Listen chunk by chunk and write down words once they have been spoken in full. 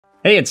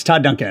Hey, it's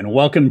Todd Duncan.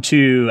 Welcome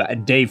to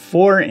day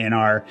 4 in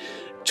our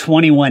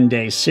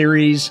 21-day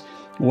series.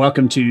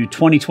 Welcome to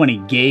 2020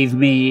 Gave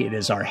Me. It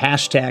is our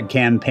hashtag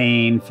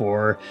campaign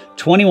for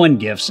 21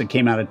 gifts that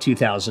came out of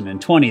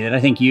 2020 that I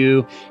think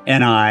you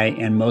and I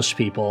and most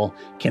people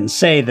can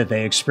say that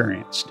they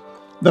experienced.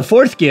 The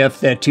fourth gift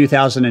that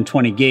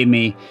 2020 gave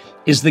me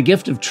is the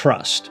gift of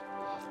trust.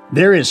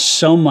 There is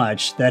so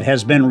much that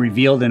has been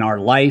revealed in our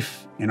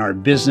life, in our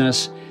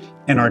business,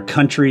 in our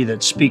country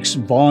that speaks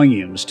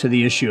volumes to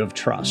the issue of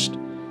trust.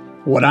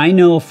 What I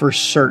know for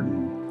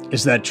certain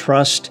is that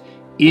trust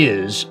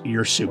is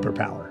your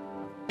superpower.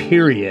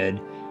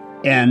 Period.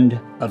 End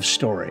of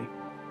story.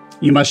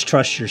 You must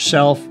trust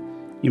yourself.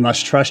 You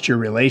must trust your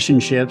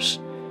relationships.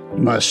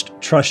 You must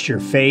trust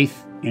your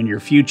faith and your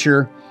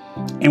future.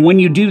 And when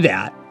you do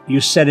that, you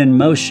set in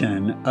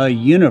motion a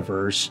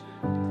universe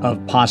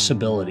of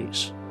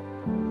possibilities.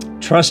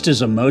 Trust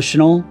is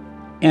emotional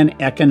and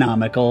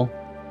economical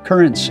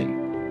currency.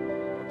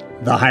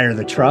 The higher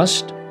the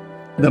trust,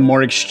 the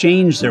more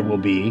exchange there will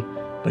be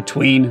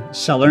between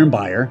seller and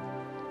buyer,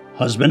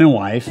 husband and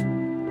wife,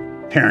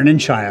 parent and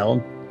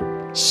child,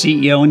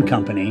 CEO and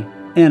company,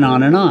 and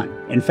on and on.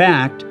 In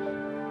fact,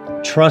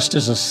 trust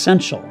is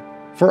essential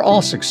for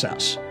all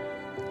success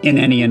in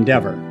any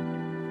endeavor.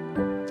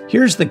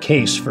 Here's the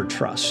case for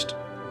trust.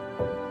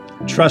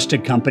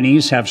 Trusted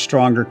companies have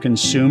stronger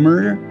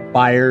consumer,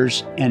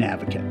 buyers, and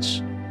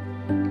advocates.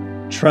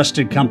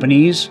 Trusted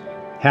companies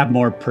have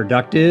more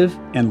productive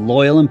and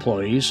loyal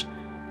employees,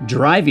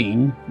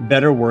 driving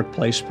better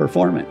workplace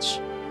performance.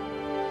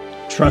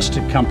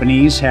 Trusted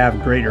companies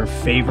have greater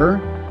favor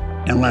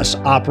and less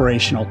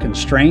operational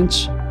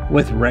constraints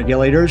with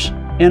regulators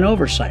and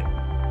oversight.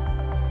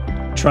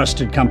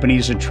 Trusted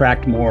companies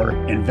attract more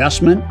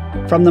investment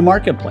from the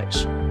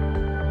marketplace.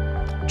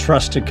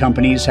 Trusted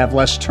companies have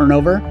less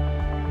turnover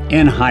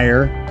and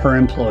higher per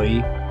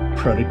employee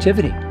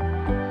productivity.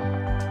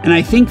 And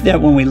I think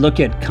that when we look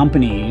at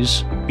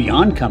companies,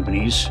 beyond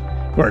companies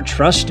who are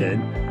trusted,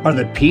 are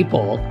the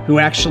people who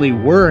actually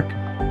work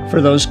for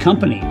those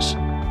companies.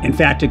 In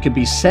fact, it could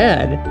be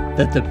said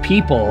that the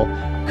people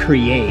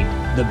create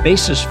the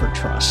basis for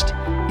trust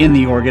in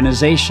the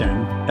organization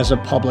as a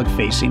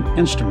public-facing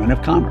instrument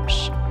of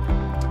commerce.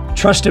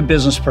 Trusted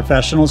business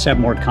professionals have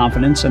more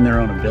confidence in their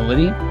own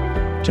ability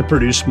to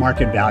produce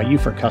market value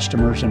for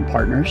customers and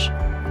partners.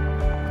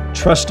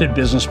 Trusted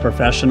business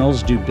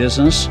professionals do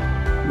business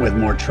with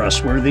more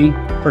trustworthy,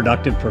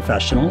 productive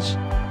professionals.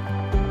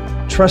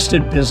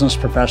 Trusted business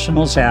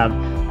professionals have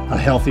a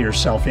healthier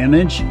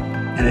self-image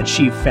and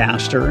achieve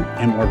faster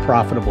and more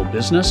profitable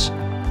business.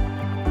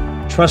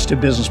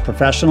 Trusted business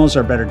professionals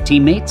are better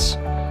teammates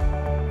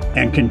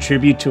and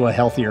contribute to a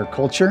healthier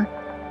culture.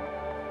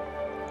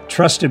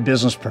 Trusted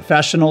business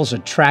professionals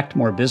attract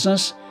more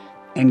business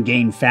and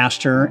gain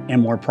faster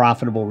and more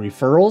profitable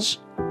referrals.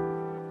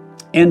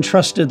 And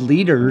trusted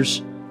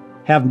leaders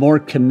have more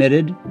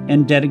committed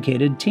and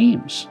dedicated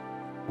teams.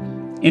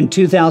 In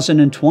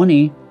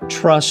 2020,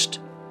 trust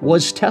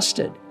was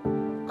tested.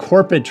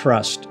 Corporate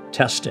trust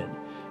tested.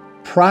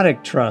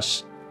 Product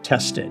trust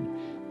tested.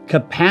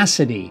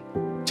 Capacity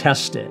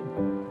tested.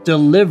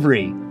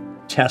 Delivery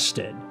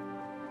tested.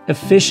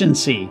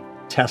 Efficiency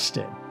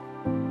tested.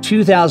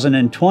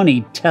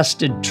 2020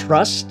 tested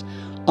trust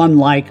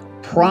unlike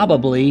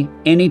probably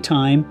any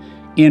time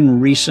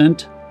in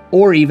recent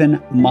or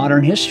even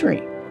modern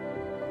history.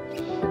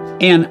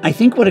 And I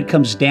think what it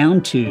comes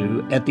down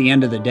to at the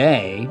end of the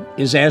day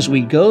is as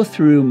we go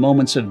through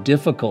moments of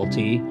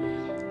difficulty,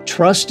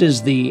 trust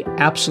is the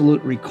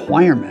absolute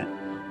requirement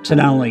to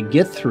not only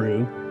get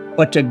through,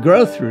 but to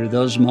grow through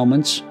those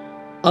moments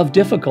of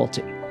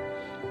difficulty.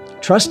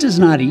 Trust is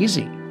not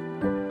easy.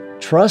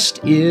 Trust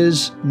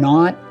is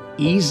not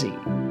easy.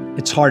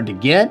 It's hard to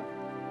get,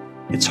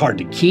 it's hard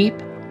to keep,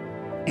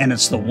 and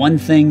it's the one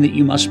thing that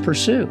you must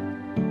pursue.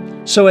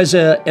 So as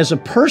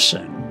a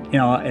person, you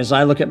know, as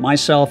I look at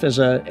myself as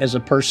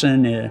a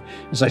person,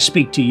 as I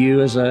speak to you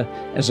as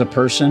a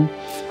person,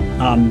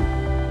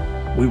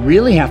 we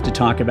really have to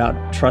talk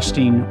about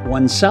trusting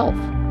oneself.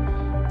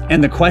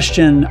 And the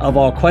question of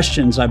all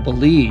questions, I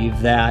believe,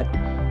 that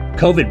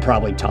COVID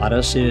probably taught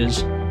us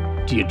is,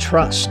 do you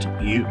trust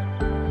you?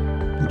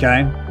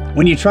 Okay?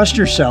 When you trust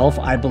yourself,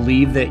 I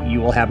believe that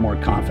you will have more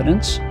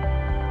confidence.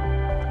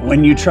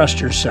 When you trust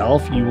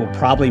yourself, you will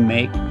probably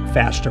make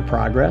faster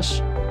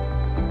progress.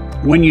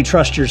 When you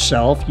trust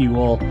yourself, you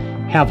will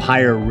have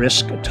higher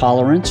risk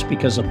tolerance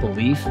because of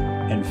belief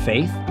and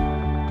faith.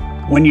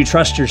 When you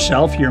trust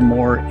yourself, you're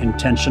more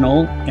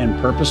intentional and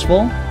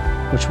purposeful,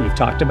 which we've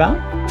talked about.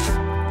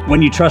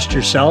 When you trust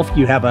yourself,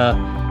 you have a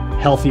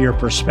healthier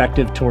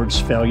perspective towards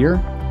failure,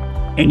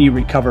 and you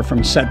recover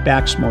from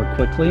setbacks more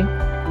quickly.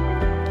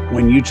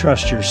 When you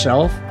trust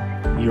yourself,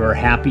 you are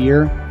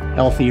happier,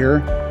 healthier,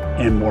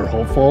 and more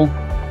hopeful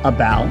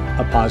about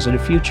a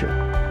positive future.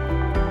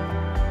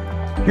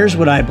 Here's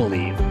what I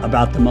believe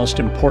about the most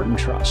important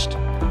trust,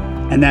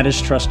 and that is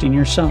trusting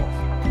yourself.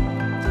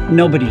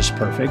 Nobody is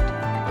perfect.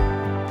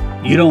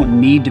 You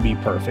don't need to be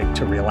perfect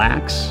to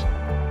relax,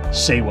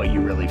 say what you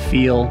really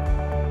feel,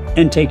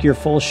 and take your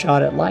full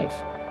shot at life.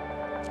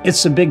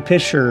 It's the big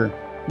picture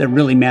that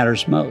really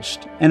matters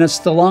most, and it's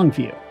the long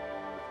view.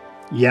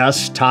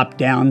 Yes,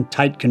 top-down,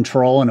 tight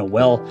control and a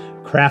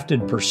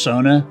well-crafted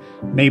persona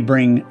may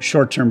bring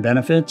short-term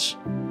benefits,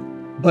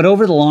 but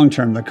over the long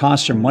term, the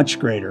costs are much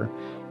greater,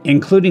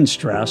 including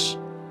stress,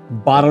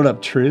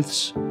 bottled-up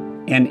truths,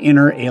 and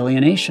inner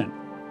alienation.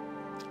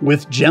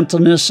 With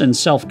gentleness and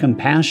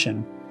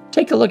self-compassion,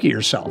 take a look at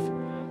yourself.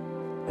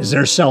 Is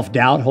there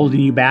self-doubt holding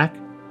you back?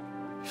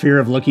 Fear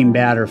of looking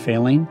bad or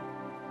failing?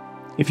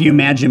 If you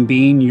imagine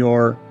being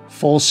your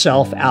full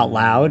self out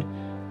loud,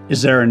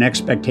 is there an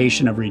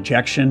expectation of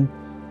rejection,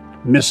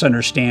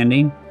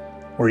 misunderstanding,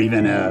 or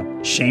even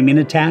a shaming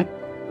attack?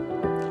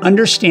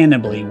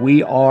 Understandably,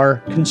 we are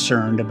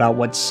concerned about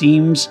what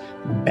seems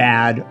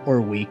bad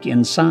or weak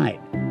inside.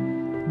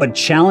 But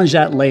challenge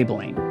that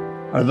labeling.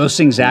 Are those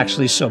things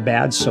actually so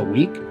bad, so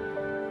weak?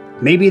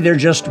 Maybe they're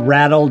just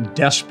rattled,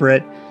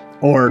 desperate,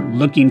 or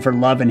looking for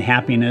love and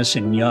happiness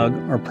in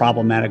yuck or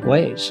problematic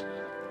ways.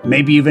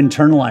 Maybe you've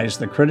internalized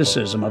the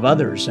criticism of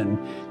others and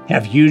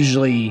have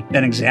hugely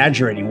been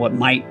exaggerating what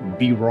might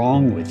be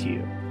wrong with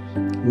you.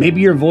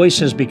 Maybe your voice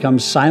has become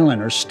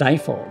silent or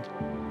stifled.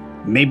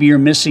 Maybe you're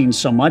missing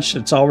so much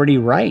that's already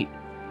right.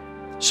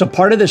 So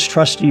part of this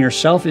trust in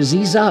yourself is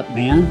ease up,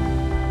 man.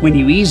 When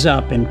you ease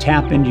up and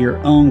tap into your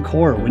own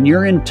core, when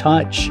you're in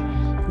touch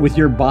with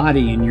your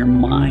body and your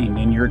mind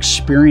and your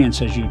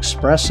experience as you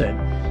express it,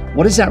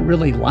 what is that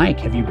really like?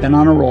 Have you been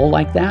on a roll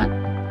like that?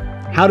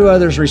 How do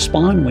others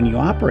respond when you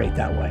operate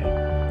that way?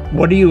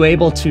 What are you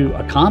able to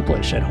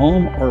accomplish at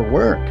home or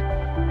work,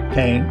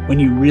 okay, when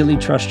you really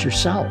trust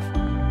yourself?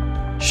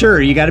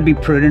 Sure, you got to be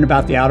prudent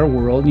about the outer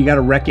world. You got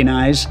to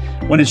recognize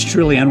when it's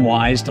truly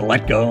unwise to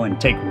let go and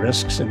take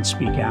risks and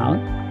speak out.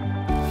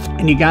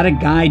 And you got to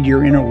guide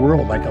your inner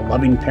world like a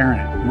loving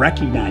parent,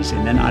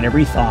 recognizing that not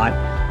every thought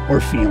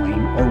or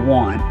feeling or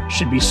want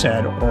should be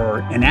said or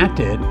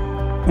enacted.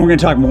 And we're going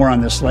to talk more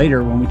on this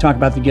later when we talk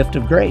about the gift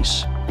of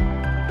grace.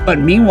 But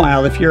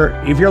meanwhile, if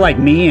you're like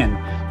me and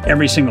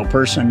every single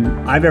person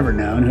I've ever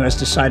known who has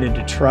decided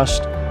to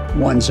trust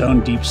one's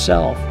own deep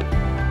self,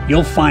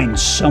 you'll find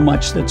so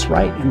much that's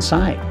right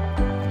inside.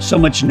 So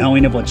much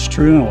knowing of what's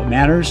true and what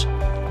matters,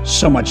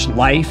 so much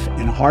life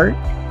and heart,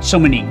 so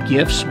many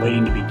gifts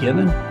waiting to be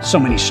given, so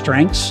many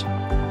strengths.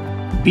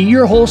 Be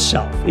your whole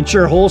self. It's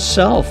your whole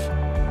self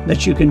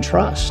that you can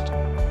trust.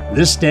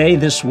 This day,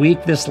 this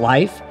week, this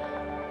life,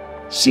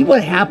 see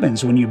what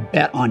happens when you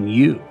bet on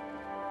you,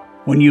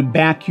 when you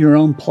back your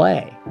own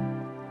play.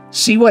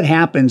 See what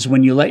happens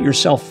when you let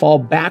yourself fall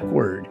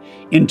backward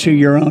into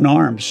your own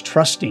arms,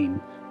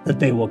 trusting that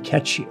they will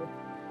catch you.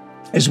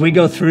 As we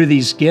go through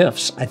these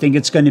gifts, I think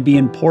it's going to be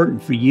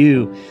important for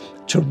you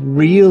to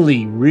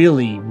really,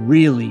 really,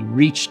 really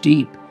reach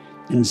deep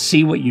and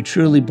see what you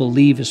truly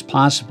believe is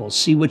possible.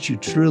 See what you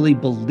truly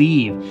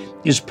believe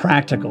is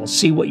practical.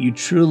 See what you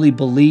truly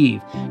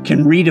believe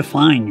can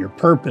redefine your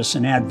purpose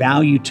and add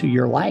value to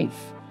your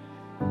life.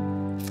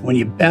 When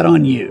you bet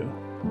on you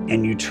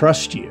and you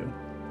trust you,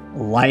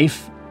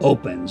 life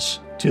opens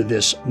to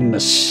this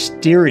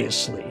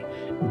mysteriously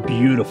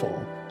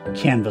beautiful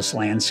canvas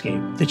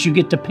landscape that you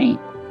get to paint.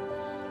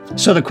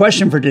 So the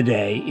question for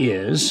today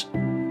is,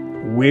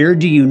 where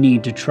do you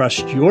need to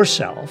trust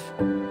yourself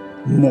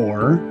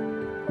more,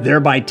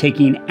 thereby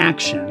taking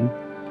action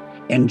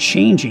and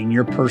changing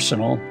your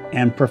personal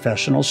and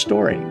professional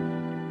story?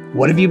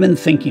 What have you been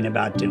thinking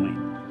about doing?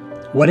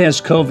 What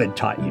has COVID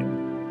taught you?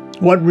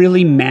 What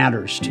really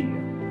matters to you?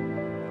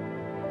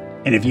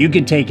 And if you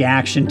could take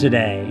action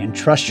today and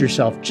trust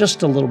yourself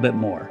just a little bit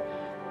more,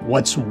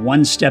 what's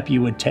one step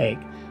you would take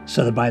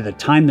so that by the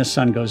time the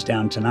sun goes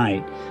down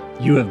tonight,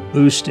 you have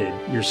boosted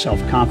your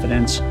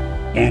self-confidence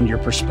and your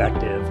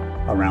perspective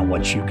around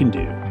what you can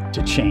do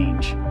to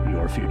change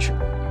your future?